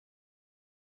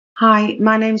Hi,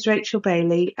 my name's Rachel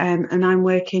Bailey, and I'm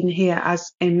working here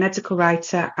as a medical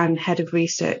writer and head of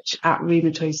research at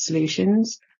Rheumatoid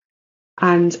Solutions.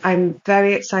 And I'm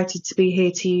very excited to be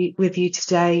here with you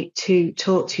today to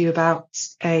talk to you about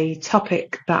a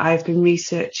topic that I've been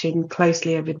researching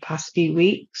closely over the past few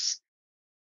weeks,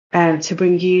 to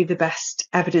bring you the best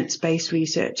evidence-based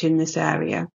research in this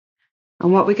area.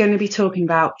 And what we're going to be talking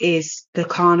about is the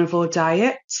carnivore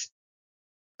diet.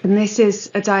 And this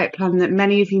is a diet plan that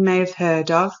many of you may have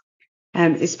heard of.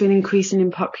 It's been increasing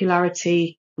in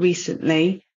popularity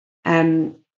recently,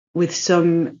 with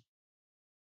some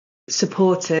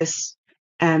supporters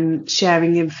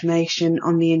sharing information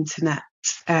on the internet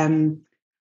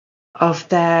of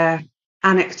their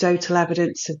anecdotal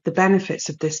evidence of the benefits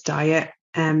of this diet,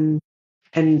 and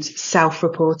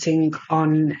self-reporting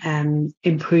on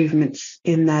improvements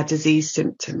in their disease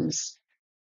symptoms.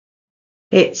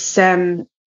 It's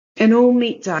an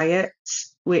all-meat diet,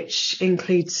 which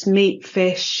includes meat,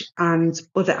 fish, and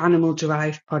other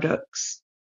animal-derived products.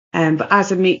 But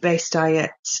as a meat-based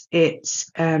diet, it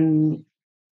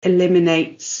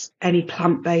eliminates any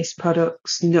plant-based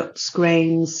products, nuts,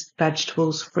 grains,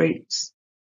 vegetables, fruits.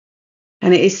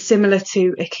 And it is similar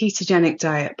to a ketogenic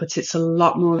diet, but it's a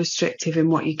lot more restrictive in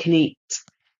what you can eat.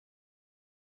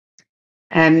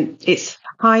 It's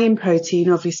high in protein,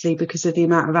 obviously, because of the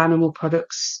amount of animal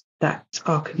products that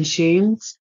are consumed.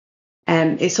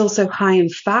 It's also high in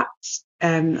fat,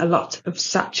 a lot of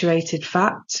saturated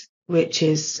fat, which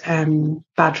is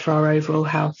bad for our overall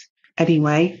health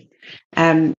anyway.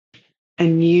 And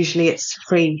usually it's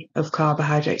free of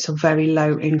carbohydrates, or very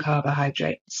low in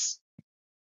carbohydrates.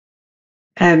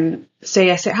 So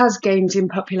yes, it has gained in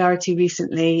popularity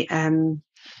recently,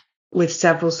 with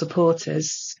several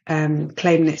supporters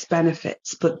claiming its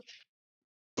benefits, but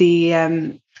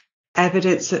the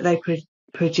evidence that they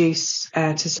produce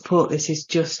to support this is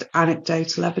just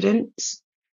anecdotal evidence.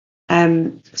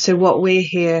 So what we're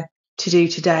here to do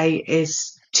today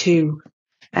is to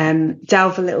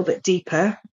delve a little bit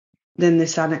deeper than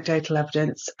this anecdotal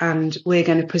evidence, and we're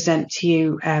going to present to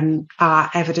you our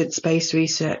evidence-based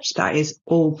research that is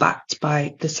all backed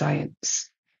by the science.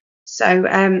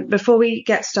 So before we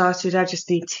get started, I just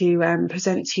need to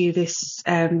present to you this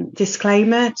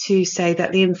disclaimer to say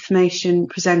that the information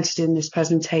presented in this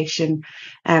presentation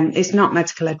is not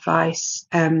medical advice.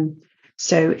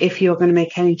 So if you're going to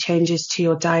make any changes to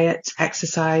your diet,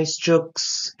 exercise,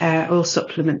 drugs, or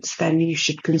supplements, then you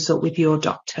should consult with your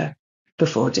doctor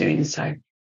before doing so.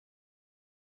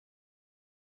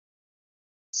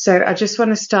 So I just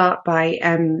want to start by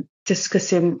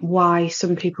discussing why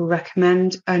some people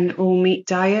recommend an all-meat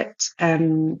diet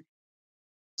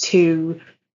to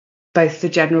both the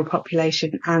general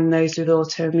population and those with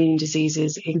autoimmune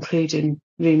diseases, including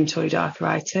rheumatoid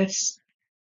arthritis.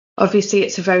 Obviously,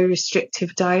 it's a very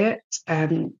restrictive diet,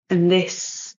 and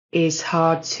this is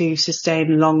hard to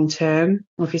sustain long term,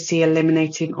 obviously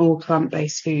eliminating all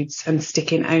plant-based foods and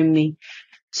sticking only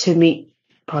to meat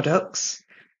products.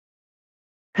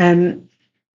 And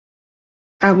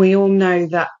we all know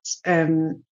that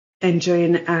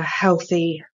enjoying a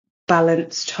healthy,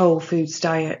 balanced whole foods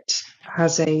diet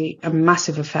has a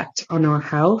massive effect on our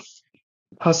health,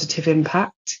 positive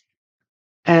impact.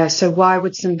 So why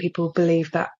would some people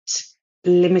believe that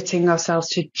limiting ourselves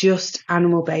to just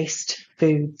animal-based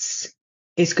foods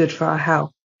is good for our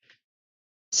health?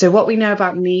 So what we know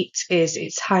about meat is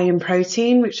it's high in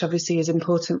protein, which obviously is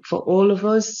important for all of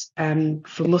us,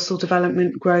 for muscle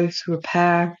development, growth,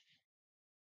 repair.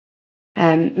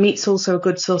 Meat's also a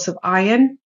good source of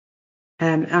iron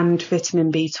and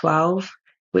vitamin B12,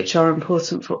 which are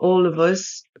important for all of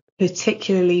us,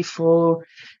 particularly for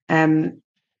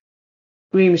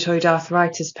rheumatoid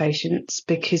arthritis patients,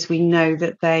 because we know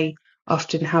that they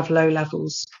often have low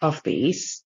levels of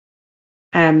these.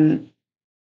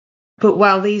 But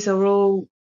while these are all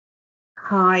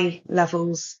high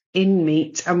levels in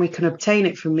meat and we can obtain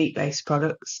it from meat-based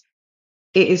products,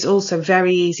 it is also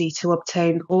very easy to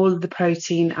obtain all of the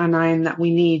protein and iron that we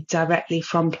need directly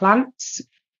from plants.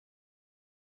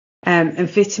 And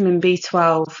vitamin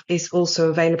B12 is also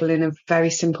available in a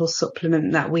very simple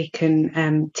supplement that we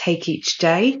can take each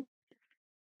day.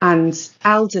 And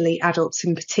elderly adults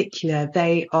in particular,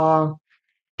 they are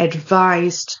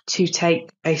advised to take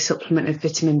a supplement of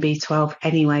vitamin B12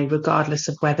 anyway, regardless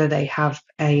of whether they have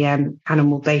a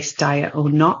animal-based diet or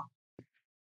not.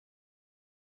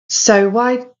 So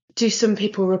why do some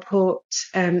people report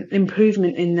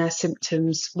improvement in their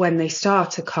symptoms when they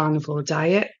start a carnivore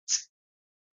diet?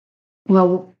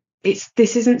 Well, this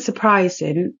isn't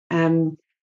surprising,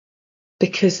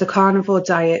 because the carnivore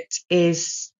diet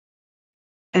is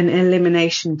an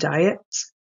elimination diet.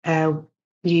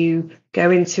 you go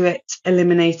into it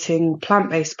eliminating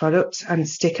plant-based products and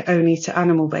stick only to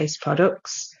animal-based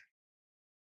products.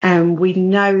 We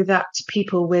know that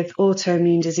people with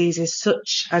autoimmune diseases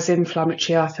such as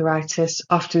inflammatory arthritis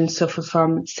often suffer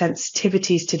from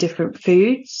sensitivities to different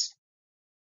foods.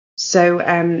 So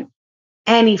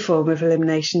any form of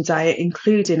elimination diet,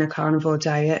 including a carnivore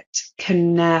diet,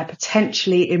 can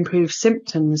potentially improve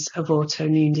symptoms of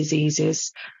autoimmune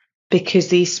diseases because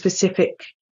these specific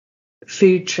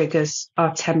food triggers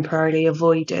are temporarily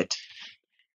avoided.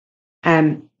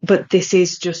 But this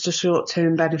is just a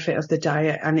short-term benefit of the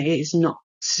diet, and it is not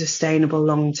sustainable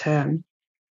long-term.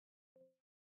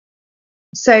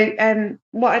 So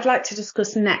what I'd like to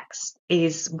discuss next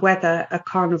is whether a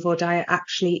carnivore diet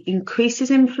actually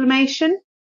increases inflammation.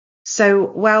 So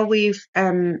while we've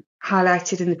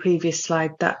highlighted in the previous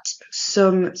slide that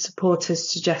some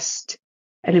supporters suggest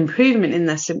an improvement in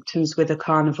their symptoms with a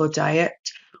carnivore diet,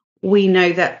 we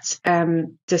know that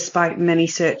despite many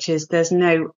searches, there's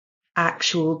no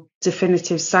actual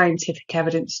definitive scientific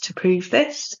evidence to prove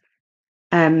this.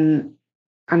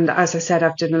 And as I said,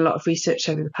 I've done a lot of research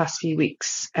over the past few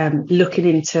weeks looking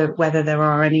into whether there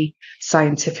are any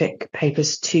scientific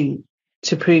papers to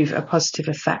prove a positive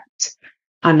effect.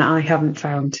 And I haven't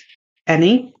found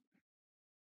any.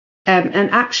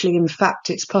 And actually, in fact,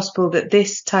 it's possible that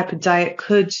this type of diet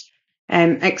could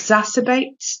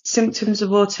exacerbate symptoms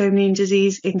of autoimmune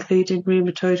disease, including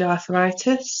rheumatoid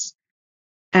arthritis.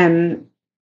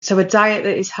 So a diet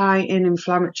that is high in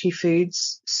inflammatory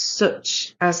foods,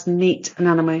 such as meat and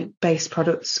animal-based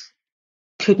products,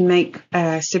 could make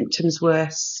symptoms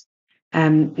worse,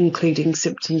 including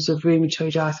symptoms of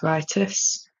rheumatoid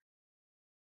arthritis.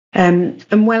 And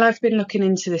while I've been looking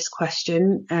into this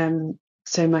question,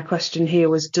 so my question here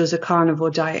was, does a carnivore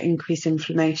diet increase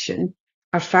inflammation?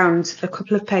 I've found a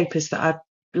couple of papers that I'd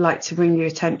like to bring your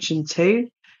attention to.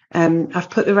 I've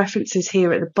put the references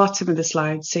here at the bottom of the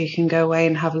slide so you can go away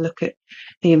and have a look at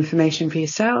the information for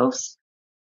yourselves.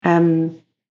 But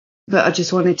I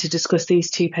just wanted to discuss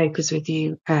these two papers with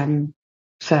you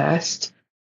first.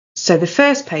 So the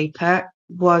first paper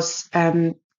was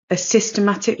a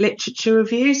systematic literature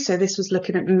review. So this was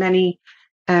looking at many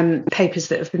papers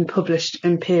that have been published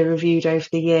and peer-reviewed over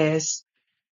the years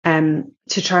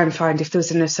to try and find if there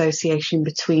was an association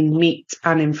between meat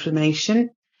and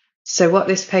inflammation. So what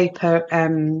this paper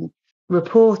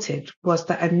reported was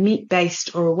that a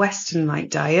meat-based or a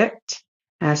Western-like diet,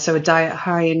 so a diet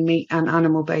high in meat and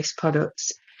animal-based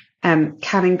products,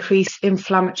 can increase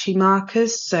inflammatory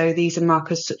markers. So these are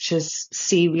markers such as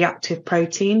C-reactive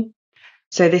protein.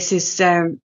 So this is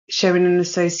showing an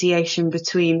association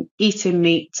between eating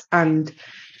meat and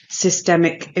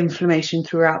systemic inflammation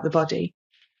throughout the body.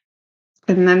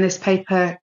 And then this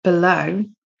paper below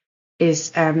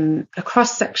is a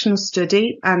cross-sectional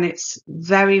study, and it's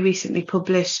very recently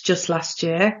published just last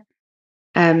year.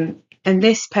 And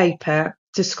this paper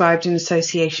described an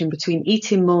association between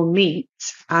eating more meat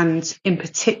and, in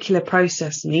particular,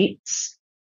 processed meats,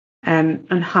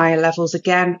 and higher levels,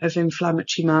 again, of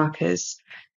inflammatory markers.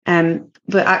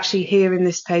 But actually here in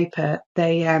this paper,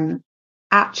 they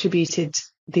attributed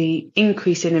the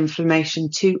increase in inflammation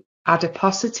to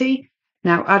adiposity.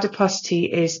 Now, adiposity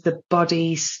is the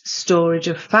body's storage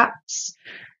of fats.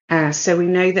 So we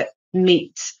know that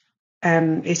meat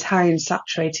is high in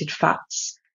saturated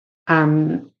fats.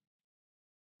 And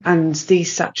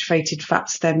these saturated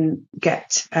fats then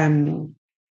get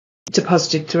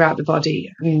deposited throughout the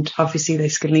body. And obviously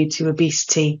this can lead to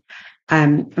obesity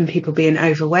and people being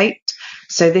overweight.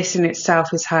 So this in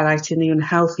itself is highlighting the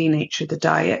unhealthy nature of the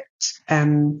diet,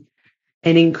 an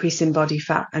increase in body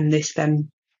fat, and this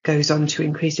then goes on to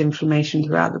increase inflammation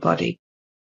throughout the body.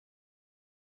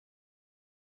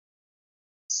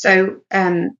 So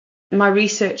my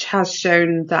research has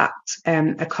shown that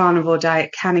a carnivore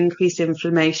diet can increase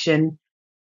inflammation,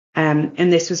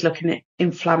 and this was looking at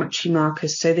inflammatory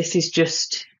markers. So this is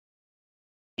just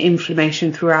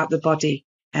inflammation throughout the body,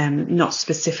 not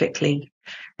specifically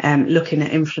looking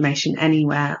at inflammation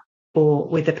anywhere or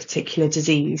with a particular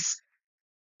disease.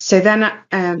 So then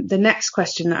the next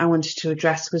question that I wanted to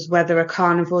address was whether a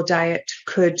carnivore diet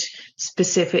could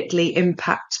specifically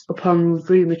impact upon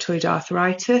rheumatoid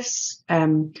arthritis.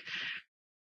 And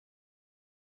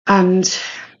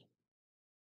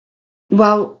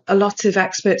while a lot of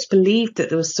experts believed that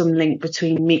there was some link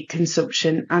between meat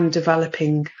consumption and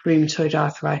developing rheumatoid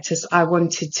arthritis, I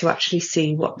wanted to actually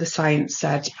see what the science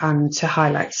said and to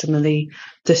highlight some of the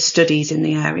studies in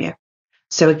the area.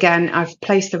 So again, I've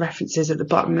placed the references at the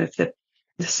bottom of the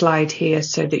slide here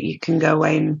so that you can go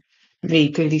away and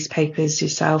read through these papers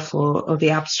yourself or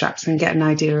the abstracts and get an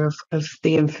idea of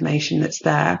the information that's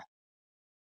there.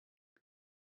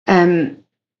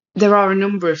 There are a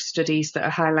number of studies that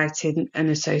are highlighting an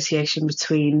association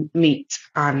between meat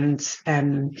and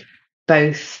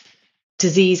both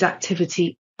disease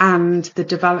activity and the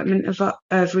development of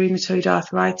rheumatoid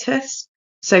arthritis.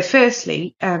 So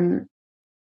firstly, the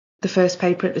first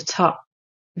paper at the top,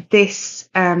 this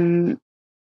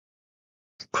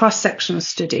cross-sectional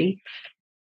study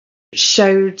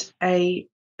showed an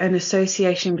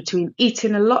association between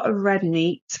eating a lot of red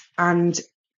meat and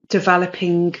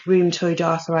developing rheumatoid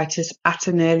arthritis at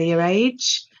an earlier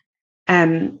age.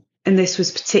 And this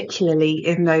was particularly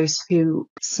in those who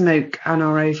smoke and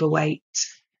are overweight.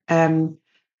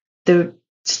 The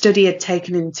study had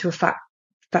taken into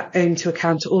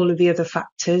account all of the other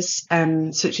factors,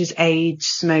 such as age,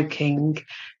 smoking,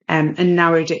 and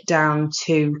narrowed it down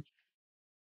to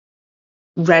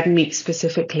red meat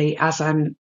specifically as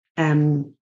a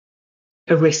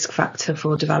risk factor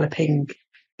for developing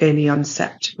early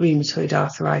onset rheumatoid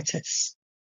arthritis.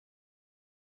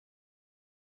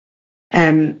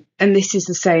 And this is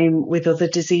the same with other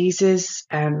diseases.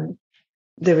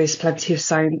 There is plenty of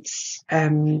science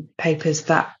papers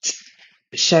that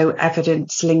show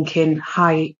evidence linking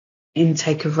high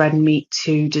intake of red meat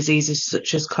to diseases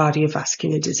such as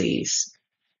cardiovascular disease.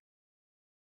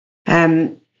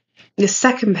 The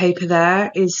second paper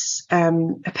there is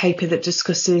a paper that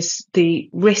discusses the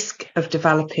risk of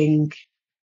developing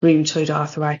rheumatoid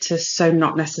arthritis, so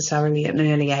not necessarily at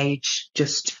an early age,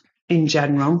 just in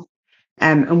general.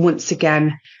 And once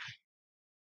again,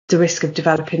 the risk of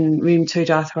developing rheumatoid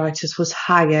arthritis was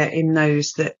higher in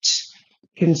those that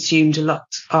consumed a lot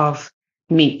of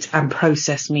meat and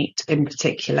processed meat in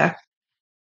particular.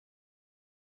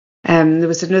 There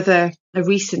was a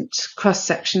recent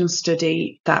cross-sectional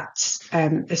study that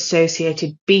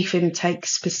associated beef intake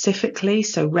specifically,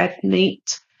 so red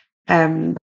meat,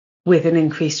 with an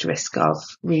increased risk of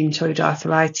rheumatoid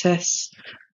arthritis.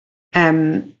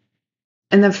 And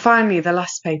then finally, the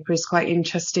last paper is quite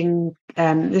interesting.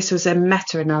 This was a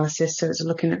meta-analysis, so it's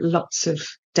looking at lots of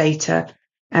data.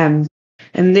 And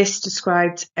this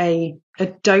described a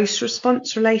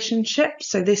dose-response relationship.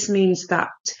 So this means that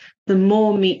the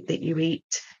more meat that you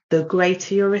eat, the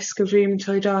greater your risk of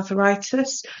rheumatoid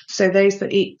arthritis. So those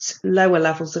that eat lower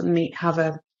levels of meat have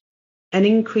an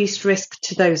increased risk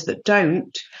to those that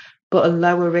don't, but a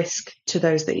lower risk to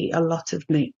those that eat a lot of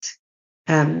meat.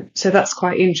 So that's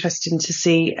quite interesting to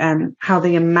see how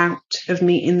the amount of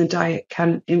meat in the diet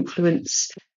can influence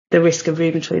the risk of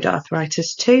rheumatoid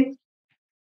arthritis too.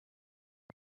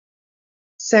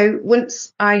 So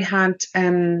once I had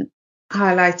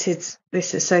highlighted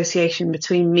this association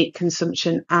between meat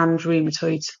consumption and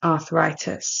rheumatoid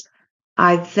arthritis,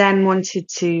 I then wanted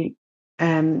to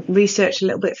research a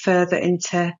little bit further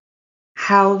into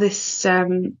how this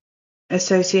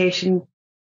association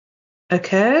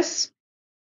occurs.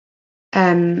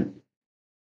 And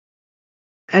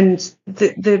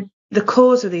the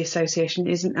cause of the association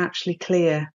isn't actually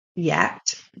clear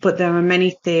yet, but there are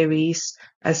many theories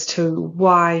as to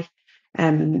why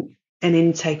an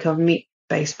intake of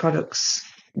meat-based products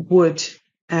would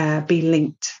be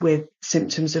linked with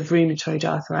symptoms of rheumatoid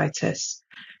arthritis.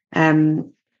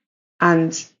 And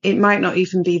it might not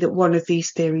even be that one of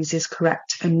these theories is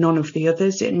correct and none of the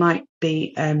others. It might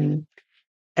be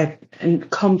a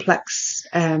complex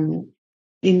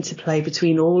interplay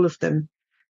between all of them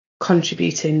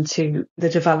contributing to the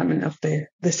development of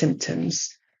the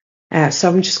symptoms. So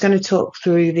I'm just going to talk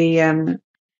through the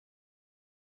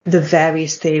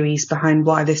various theories behind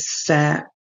why this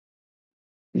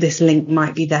link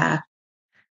might be there.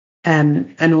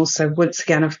 And also, once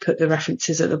again, I've put the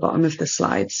references at the bottom of the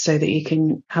slides so that you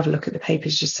can have a look at the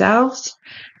papers yourselves.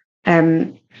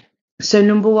 So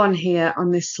number one here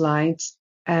on this slide,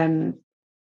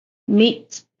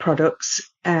 meat products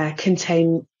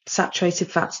contain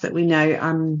saturated fats that we know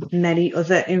and many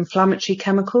other inflammatory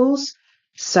chemicals.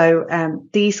 So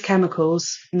these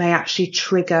chemicals may actually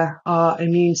trigger our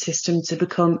immune system to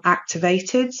become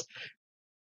activated.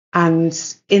 And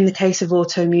in the case of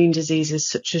autoimmune diseases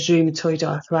such as rheumatoid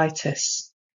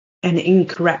arthritis, an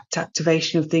incorrect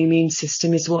activation of the immune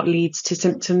system is what leads to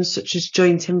symptoms such as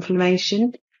joint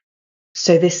inflammation.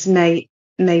 So this may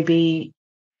be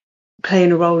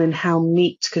playing a role in how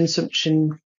meat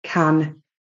consumption can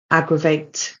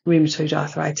aggravate rheumatoid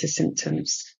arthritis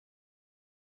symptoms.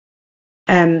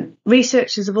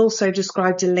 Researchers have also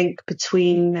described a link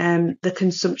between the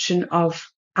consumption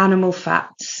of animal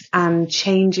fats and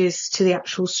changes to the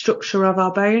actual structure of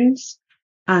our bones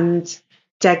and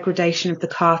degradation of the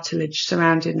cartilage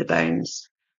surrounding the bones.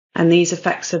 And these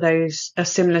effects are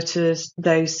similar to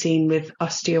those seen with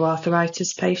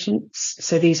osteoarthritis patients.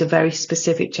 So these are very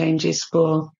specific changes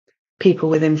for people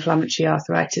with inflammatory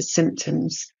arthritis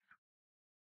symptoms.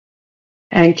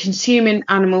 And consuming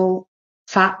animal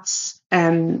fats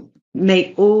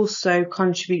may also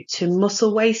contribute to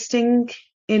muscle wasting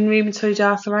in rheumatoid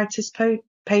arthritis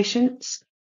patients.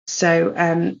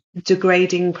 So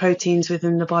degrading proteins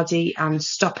within the body and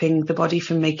stopping the body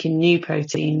from making new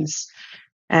proteins.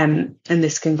 And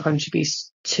this can contribute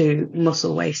to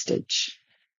muscle wastage.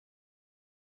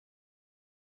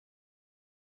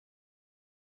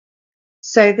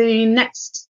 So the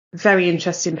next very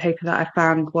interesting paper that I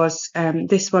found was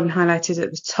this one highlighted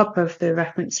at the top of the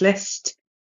reference list.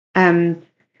 And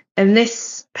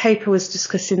this paper was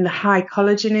discussing the high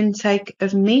collagen intake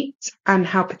of meat and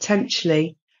how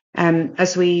potentially,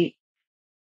 as we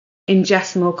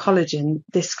ingest more collagen,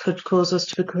 this could cause us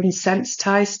to become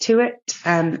sensitized to it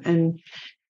and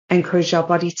encourage our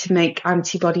body to make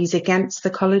antibodies against the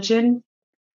collagen.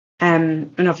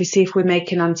 And obviously, if we're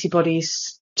making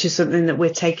antibodies to something that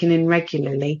we're taking in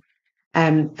regularly,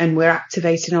 and we're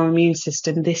activating our immune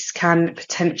system, this can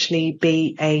potentially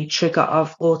be a trigger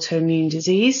of autoimmune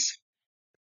disease.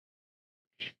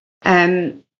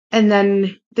 And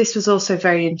then this was also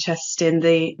very interesting,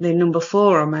 the number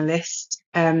 4 on my list.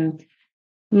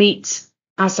 Meat,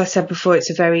 as I said before, it's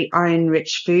a very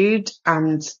iron-rich food,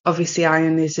 and obviously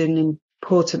iron is an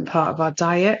important part of our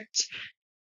diet.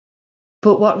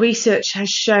 But what research has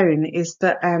shown is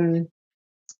that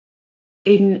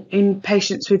in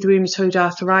patients with rheumatoid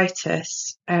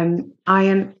arthritis,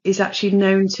 iron is actually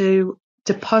known to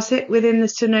deposit within the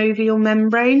synovial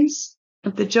membranes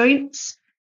of the joints.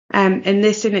 And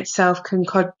this in itself can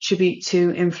contribute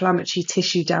to inflammatory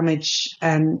tissue damage,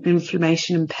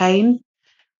 inflammation and pain.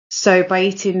 So by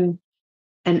eating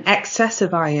an excess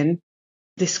of iron,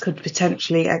 this could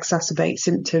potentially exacerbate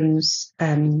symptoms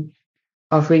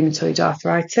of rheumatoid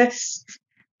arthritis.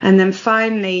 And then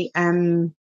finally,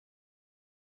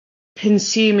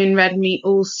 consuming red meat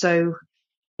also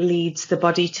leads the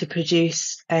body to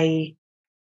produce a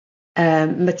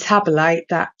metabolite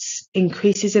that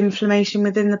increases inflammation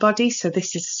within the body. So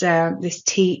this is this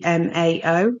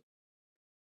TMAO,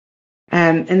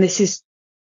 and this is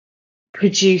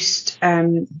produced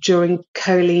during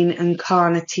choline and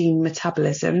carnitine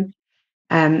metabolism,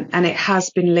 and it has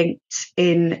been linked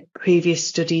in previous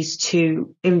studies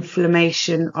to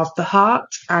inflammation of the heart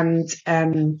and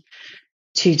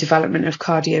to development of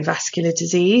cardiovascular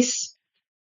disease.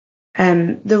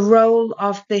 The role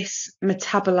of this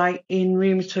metabolite in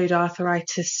rheumatoid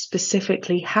arthritis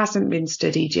specifically hasn't been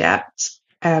studied yet.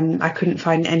 I couldn't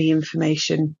find any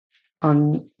information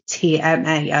on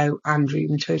TMAO and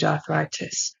rheumatoid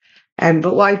arthritis.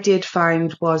 But what I did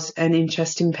find was an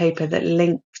interesting paper that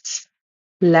linked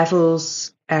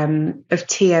levels of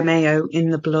TMAO in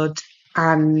the blood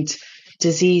and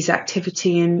disease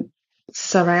activity in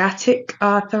psoriatic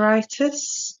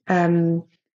arthritis.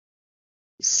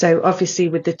 So obviously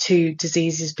with the two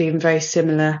diseases being very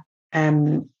similar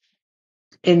in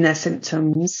their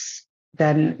symptoms,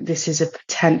 then this is a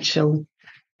potential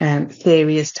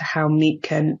theory as to how meat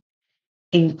can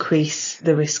increase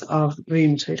the risk of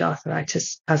rheumatoid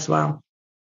arthritis as well.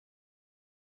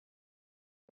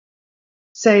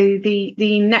 So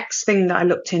the next thing that I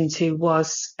looked into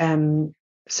was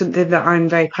something that I'm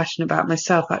very passionate about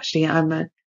myself. Actually,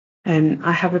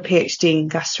 I have a PhD in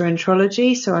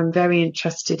gastroenterology, so I'm very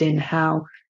interested in how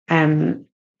the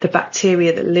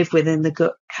bacteria that live within the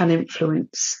gut can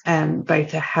influence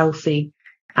both a healthy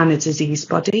and a diseased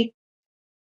body.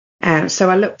 So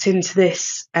I looked into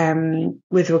this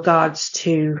with regards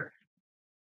to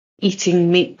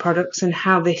eating meat products and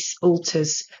how this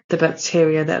alters the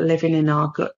bacteria that are living in our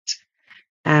gut.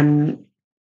 And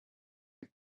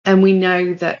we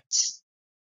know that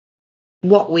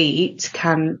what we eat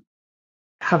can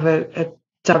have a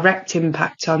direct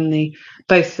impact on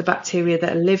both the bacteria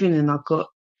that are living in our gut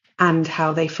and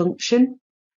how they function.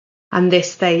 And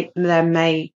this then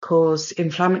may cause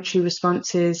inflammatory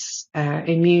responses,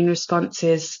 immune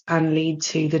responses, and lead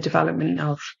to the development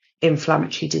of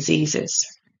inflammatory diseases.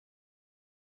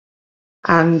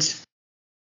 And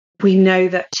we know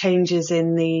that changes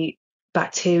in the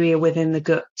bacteria within the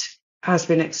gut has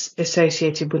been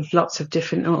associated with lots of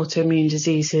different autoimmune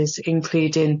diseases,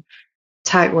 including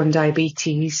type 1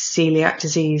 diabetes, celiac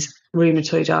disease,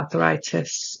 rheumatoid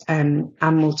arthritis, and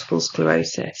multiple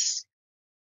sclerosis.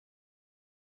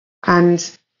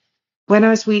 And when I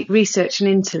was researching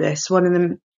into this, one of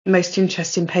the most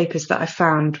interesting papers that I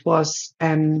found was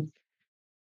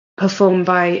performed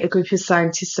by a group of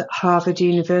scientists at Harvard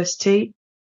University.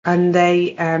 and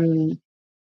they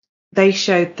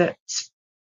showed that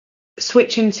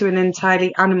switching to an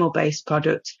entirely animal-based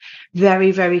product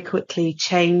very, very quickly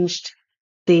changed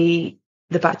the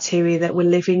bacteria that were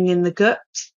living in the gut.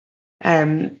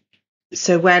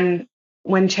 So when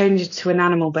changing to an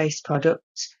animal-based product,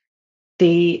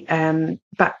 the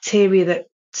bacteria that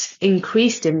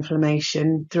increased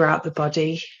inflammation throughout the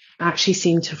body actually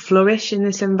seemed to flourish in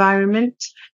this environment,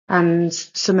 and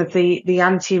some of the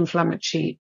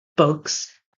anti-inflammatory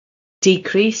bugs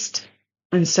decreased.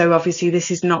 And so obviously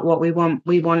this is not what we want.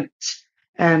 We want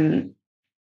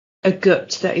a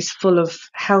gut that is full of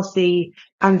healthy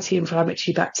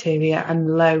anti-inflammatory bacteria and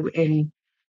low in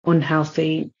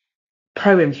unhealthy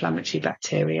pro-inflammatory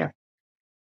bacteria.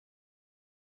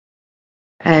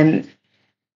 And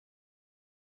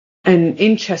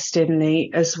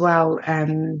interestingly as well,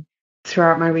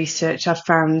 throughout my research, I've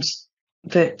found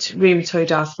that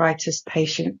rheumatoid arthritis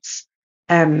patients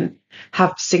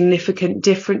have significant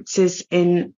differences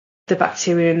in the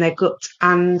bacteria in their gut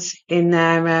and in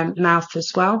their mouth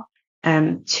as well,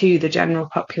 to the general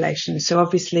population. So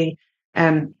obviously,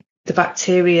 the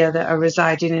bacteria that are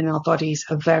residing in our bodies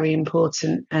are very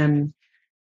important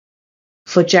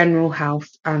for general health,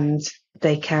 and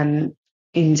they can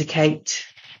indicate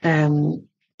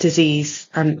disease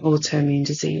and autoimmune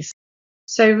disease.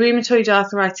 So rheumatoid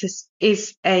arthritis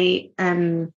is a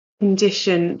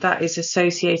condition that is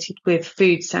associated with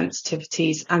food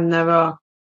sensitivities, and there are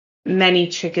many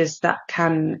triggers that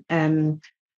can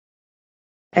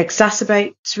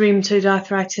exacerbate rheumatoid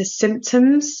arthritis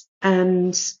symptoms.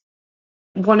 And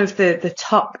one of the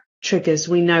top triggers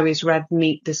we know is red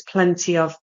meat. There's plenty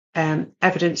of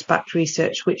evidence-backed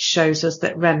research which shows us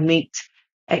that red meat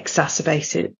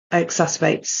exacerbates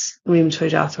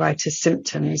rheumatoid arthritis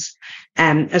symptoms,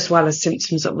 as well as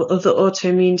symptoms of other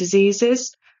autoimmune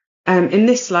diseases. In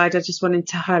this slide, I just wanted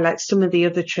to highlight some of the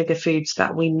other trigger foods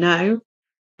that we know,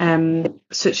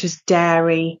 such as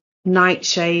dairy,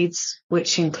 nightshades,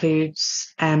 which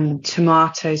includes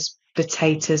tomatoes,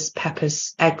 potatoes,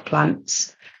 peppers,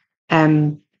 eggplants.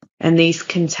 And these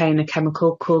contain a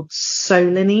chemical called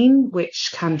solanine,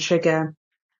 which can trigger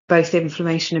both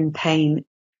inflammation and pain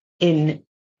in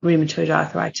rheumatoid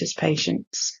arthritis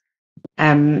patients.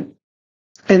 And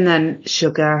then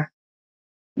sugar,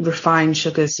 refined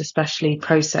sugars, especially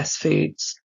processed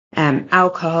foods,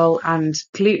 alcohol and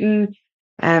gluten.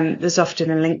 There's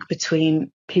often a link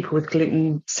between people with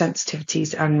gluten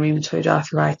sensitivities and rheumatoid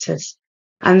arthritis.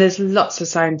 And there's lots of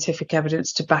scientific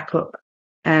evidence to back up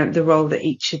the role that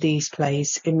each of these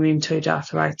plays in rheumatoid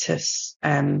arthritis.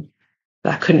 I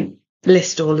couldn't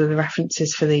list all of the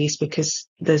references for these because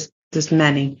there's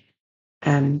many,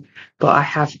 but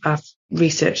I've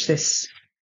researched this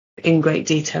in great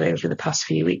detail over the past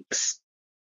few weeks.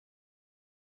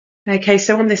 Okay,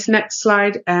 so on this next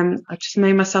slide, I've just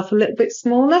made myself a little bit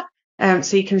smaller,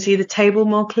 so you can see the table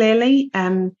more clearly.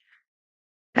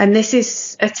 And this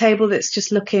is a table that's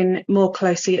just looking more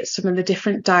closely at some of the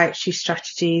different dietary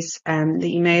strategies that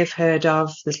you may have heard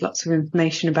of. There's lots of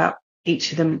information about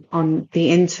each of them on the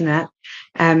internet.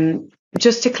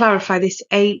 Just to clarify, this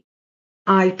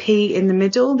AIP in the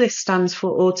middle, this stands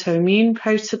for autoimmune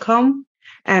protocol.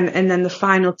 And then the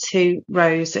final two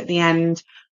rows at the end,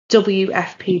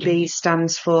 WFPB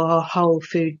stands for whole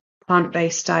food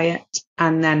plant-based diet,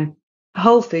 and then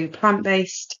whole food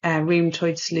plant-based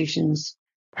rheumatoid solutions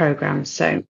program.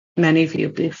 So many of you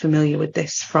will be familiar with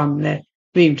this from the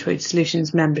Rheumatoid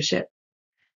Solutions membership.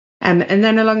 And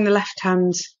then along the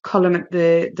left-hand column at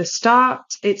the start,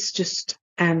 it's just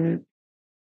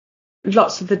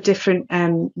lots of the different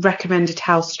recommended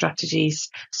health strategies.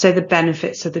 So the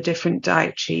benefits of the different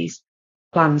dietary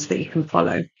plans that you can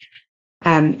follow.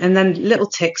 And then little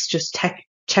ticks just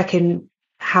checking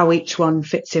how each one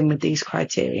fits in with these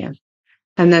criteria.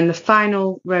 And then the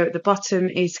final row at the bottom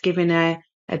is giving a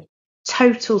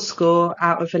total score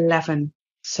out of 11.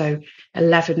 So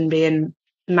 11 being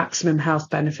maximum health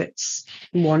benefits,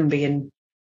 1 being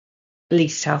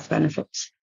least health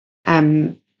benefits.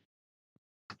 And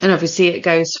obviously it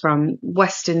goes from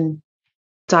Western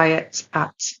diet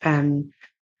at in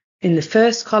the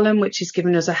first column, which is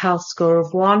giving us a health score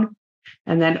of 1,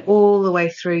 and then all the way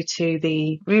through to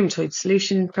the Rheumatoid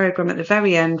Solution Programme at the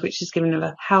very end, which is giving us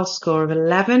a health score of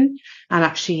 11, and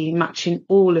actually matching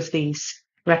all of these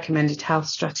recommended health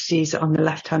strategies on the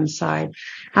left-hand side.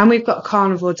 And we've got a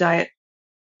carnivore diet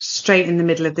straight in the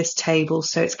middle of this table,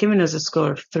 so it's giving us a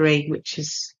score of 3, which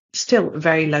is still a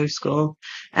very low score.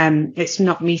 It's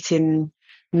not meeting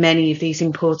many of these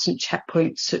important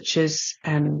checkpoints, such as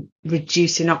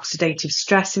reducing oxidative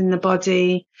stress in the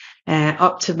body,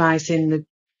 optimizing the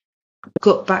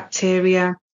gut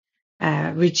bacteria,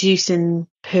 reducing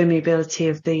permeability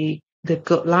of the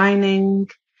gut lining,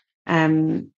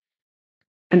 and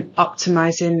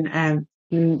optimizing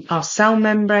our cell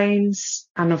membranes,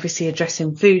 and obviously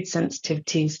addressing food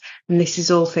sensitivities. And this is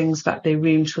all things that the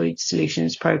Rheumatoid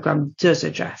Solutions Programme does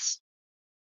address,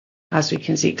 as we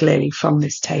can see clearly from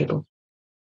this table.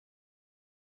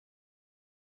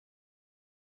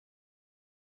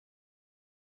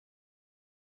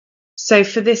 So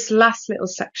for this last little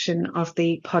section of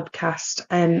the podcast,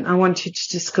 I wanted to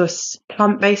discuss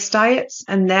plant-based diets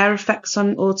and their effects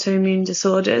on autoimmune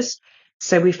disorders.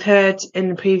 So we've heard in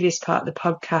the previous part of the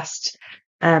podcast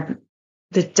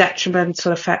the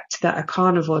detrimental effect that a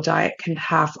carnivore diet can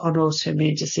have on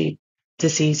autoimmune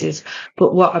diseases.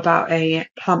 But what about a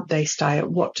plant-based diet?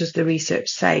 What does the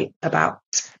research say about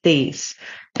these?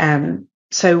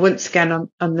 So once again,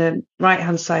 on the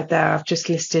right-hand side there, I've just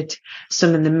listed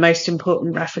some of the most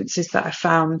important references that I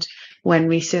found when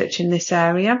researching this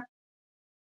area.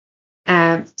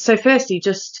 So firstly,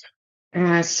 just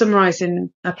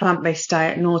summarising a plant-based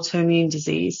diet and autoimmune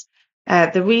disease.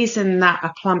 The reason that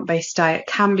a plant-based diet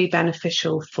can be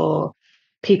beneficial for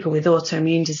people with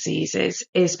autoimmune diseases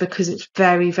is because it's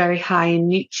very, very high in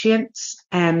nutrients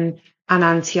and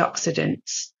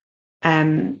antioxidants.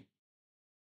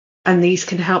 And these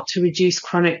can help to reduce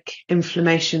chronic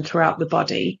inflammation throughout the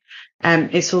body.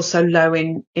 It's also low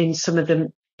in some of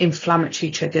the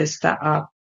inflammatory triggers that are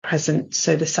present,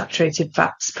 so the saturated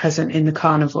fats present in the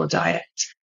carnivore diet.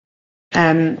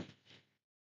 So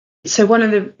one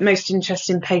of the most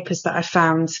interesting papers that I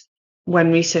found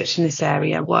when researching this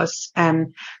area was a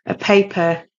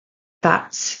paper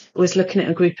that was looking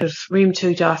at a group of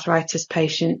rheumatoid arthritis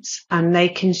patients, and they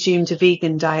consumed a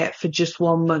vegan diet for just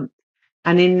 1 month.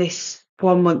 And in this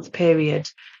 1 month period,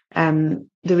 the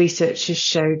researchers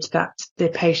showed that the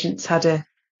patients had a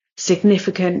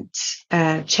significant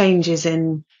changes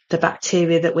in the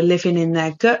bacteria that were living in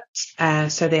their gut.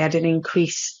 So they had an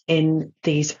increase in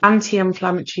these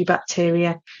anti-inflammatory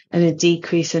bacteria and a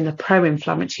decrease in the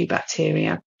pro-inflammatory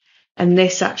bacteria. And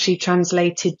this actually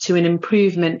translated to an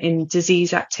improvement in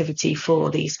disease activity for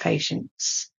these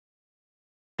patients.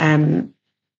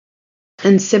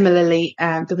 And similarly,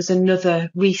 there was another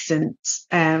recent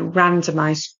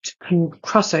randomized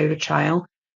crossover trial,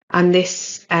 and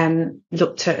this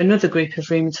looked at another group of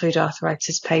rheumatoid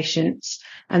arthritis patients,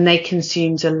 and they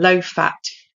consumed a low-fat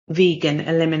vegan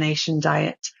elimination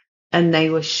diet, and they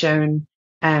were shown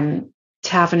to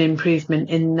have an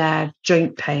improvement in their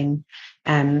joint pain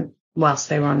whilst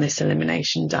they were on this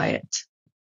elimination diet.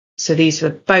 So these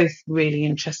were both really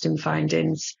interesting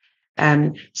findings,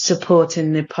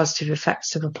 supporting the positive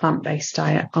effects of a plant-based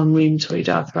diet on rheumatoid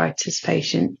arthritis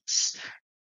patients.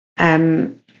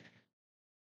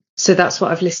 So that's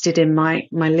what I've listed in my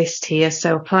list here.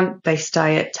 So a plant-based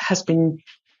diet has been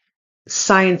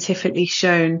scientifically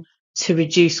shown to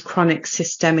reduce chronic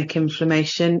systemic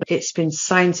inflammation. It's been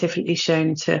scientifically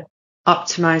shown to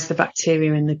optimize the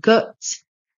bacteria in the gut,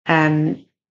 and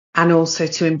also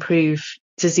to improve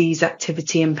disease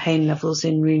activity and pain levels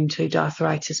in rheumatoid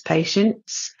arthritis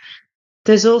patients.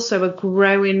 There's also a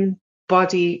growing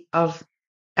body of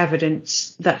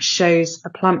evidence that shows a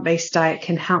plant-based diet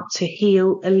can help to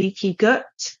heal a leaky gut.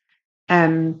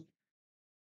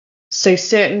 So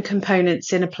certain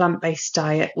components in a plant-based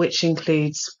diet, which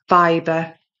includes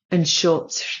fibre and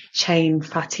short-chain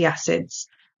fatty acids,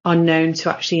 are known to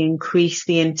actually increase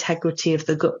the integrity of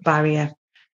the gut barrier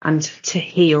and to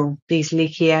heal these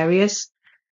leaky areas.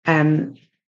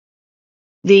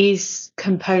 These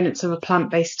components of a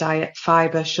plant-based diet,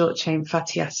 fibre, short-chain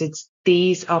fatty acids,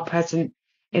 these are present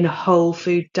in a whole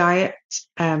food diet.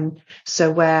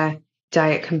 So where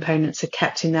diet components are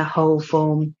kept in their whole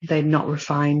form, they're not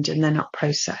refined and they're not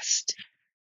processed.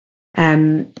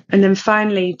 And then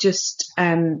finally, just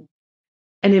an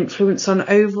influence on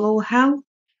overall health.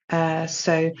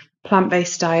 So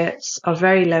plant-based diets are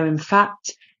very low in fat.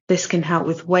 This can help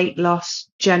with weight loss,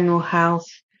 general health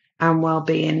and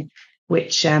well-being,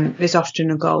 which is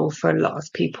often a goal for a lot of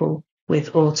people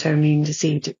with autoimmune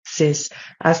diseases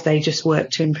as they just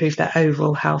work to improve their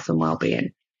overall health and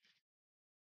well-being.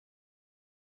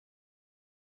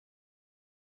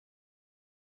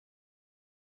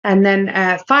 And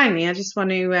then finally, I just want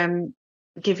to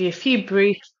give you a few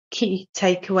brief key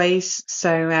takeaways.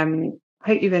 So I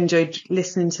hope you've enjoyed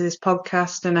listening to this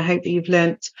podcast, and I hope that you've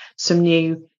learnt some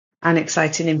new and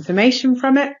exciting information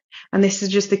from it. And this is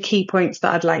just the key points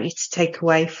that I'd like you to take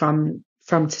away from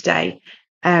today.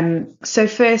 So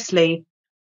firstly,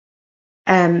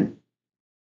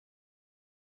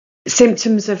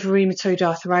 Symptoms of rheumatoid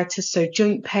arthritis, so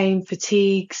joint pain,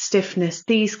 fatigue, stiffness,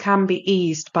 these can be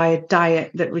eased by a diet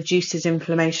that reduces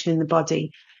inflammation in the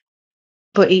body.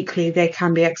 But equally, they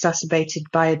can be exacerbated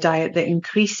by a diet that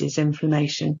increases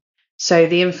inflammation. So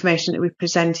the information that we've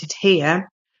presented here,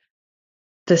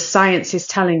 the science is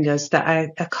telling us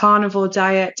that a carnivore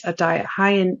diet, a diet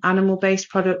high in animal-based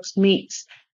products, meats,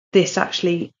 this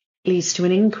actually leads to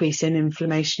an increase in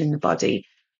inflammation in the body,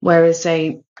 whereas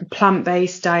a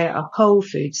plant-based diet, a whole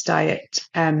foods diet,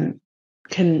 can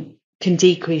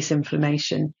decrease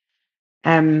inflammation.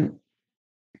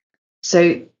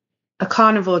 So a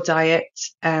carnivore diet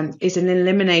is an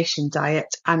elimination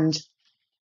diet, and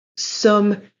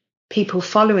some people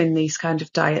following these kind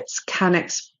of diets can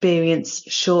experience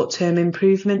short-term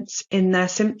improvements in their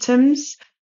symptoms.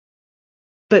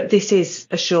 But this is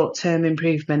a short-term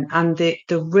improvement, and the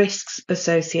risks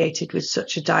associated with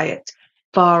such a diet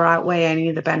far outweigh any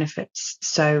of the benefits.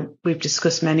 So we've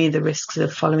discussed many of the risks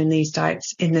of following these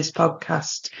diets in this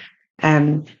podcast.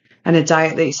 And a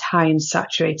diet that is high in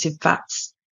saturated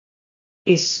fats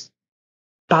is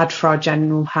bad for our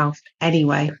general health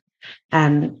anyway,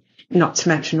 not to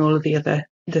mention all of the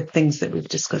things that we've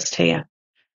discussed here.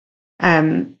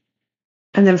 And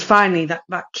then finally,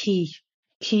 that key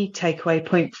takeaway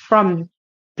point from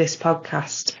this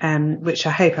podcast, which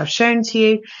I hope I've shown to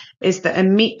you, is that a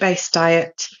meat-based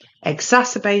diet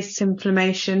exacerbates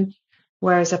inflammation,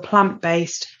 whereas a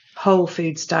plant-based whole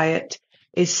foods diet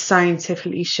is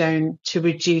scientifically shown to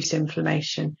reduce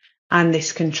inflammation. And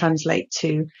this can translate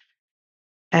to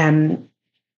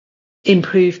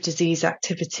improved disease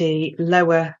activity,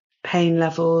 lower pain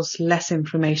levels, less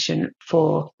inflammation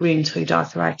for rheumatoid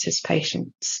arthritis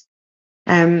patients.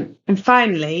 And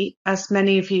finally, as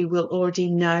many of you will already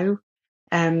know,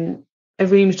 a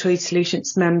Rheumatoid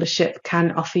Solutions membership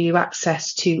can offer you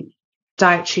access to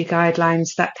dietary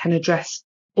guidelines that can address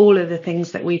all of the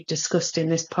things that we've discussed in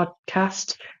this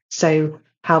podcast. So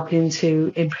helping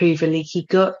to improve a leaky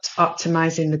gut,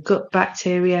 optimizing the gut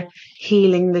bacteria,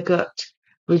 healing the gut,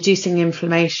 reducing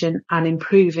inflammation, and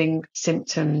improving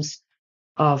symptoms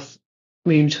of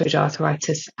rheumatoid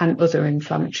arthritis and other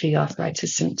inflammatory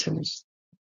arthritis symptoms.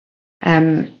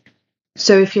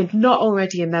 So if you're not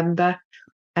already a member,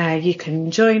 you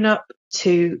can join up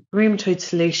to Rheumatoid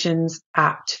Solutions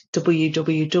at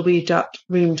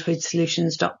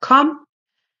www.rheumatoidsolutions.com.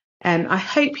 I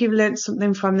hope you've learned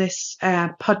something from this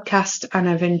podcast, and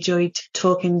I've enjoyed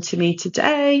talking to me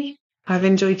today. I've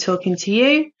enjoyed talking to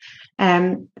you.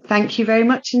 Thank you very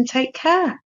much, and take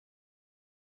care.